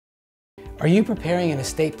Are you preparing an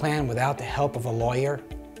estate plan without the help of a lawyer?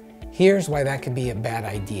 Here's why that could be a bad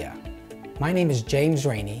idea. My name is James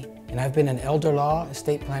Rainey, and I've been an elder law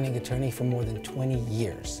estate planning attorney for more than 20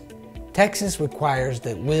 years. Texas requires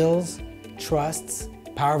that wills, trusts,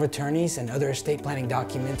 power of attorneys, and other estate planning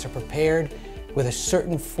documents are prepared with a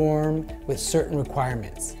certain form with certain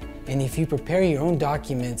requirements. And if you prepare your own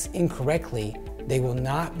documents incorrectly, they will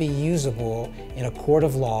not be usable in a court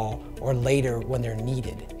of law or later when they're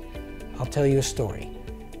needed. I'll tell you a story.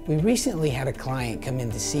 We recently had a client come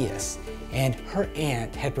in to see us, and her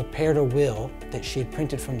aunt had prepared a will that she had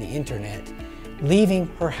printed from the internet, leaving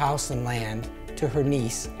her house and land to her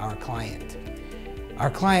niece, our client.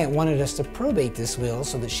 Our client wanted us to probate this will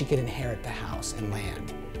so that she could inherit the house and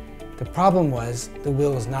land. The problem was the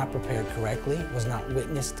will was not prepared correctly, was not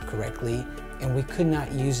witnessed correctly, and we could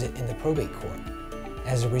not use it in the probate court.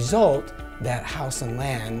 As a result, that house and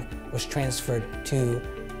land was transferred to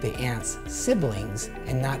the aunt's siblings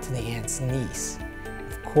and not to the aunt's niece.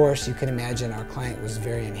 Of course, you can imagine our client was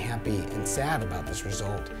very unhappy and sad about this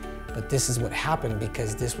result, but this is what happened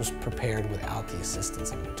because this was prepared without the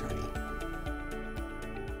assistance of an attorney.